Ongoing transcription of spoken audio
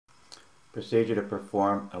Procedure to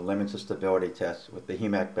perform a limits of stability test with the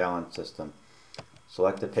HUMAC balance system.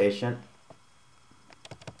 Select the patient.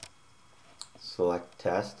 Select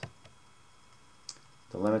test.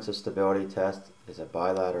 The limits of stability test is a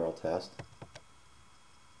bilateral test.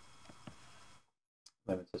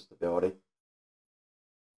 Limits of stability.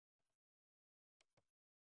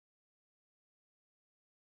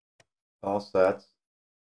 All sets.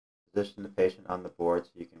 Position the patient on the board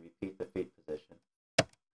so you can repeat the feet position.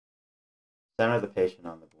 Center the patient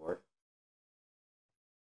on the board.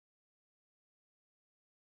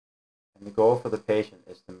 And the goal for the patient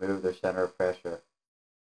is to move their center of pressure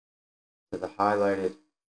to the highlighted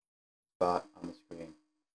spot on the screen,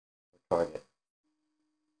 or target,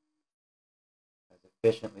 as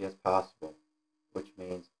efficiently as possible, which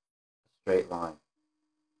means a straight line.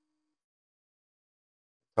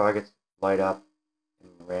 Targets light up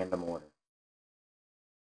in random order.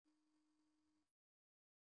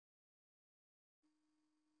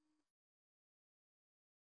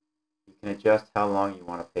 You can adjust how long you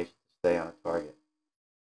want a patient to stay on a target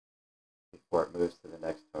before it moves to the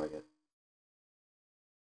next target.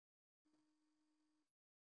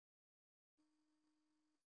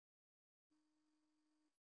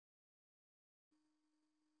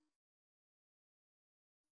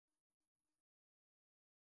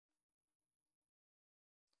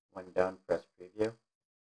 When done, press preview.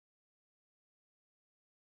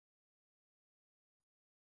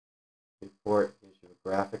 Report gives you a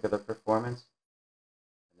graphic of the performance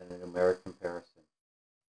and then a numeric comparison.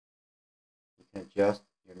 You can adjust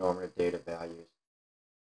your normative data values.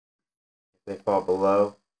 If they fall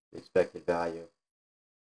below the expected value,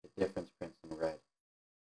 the difference prints in red.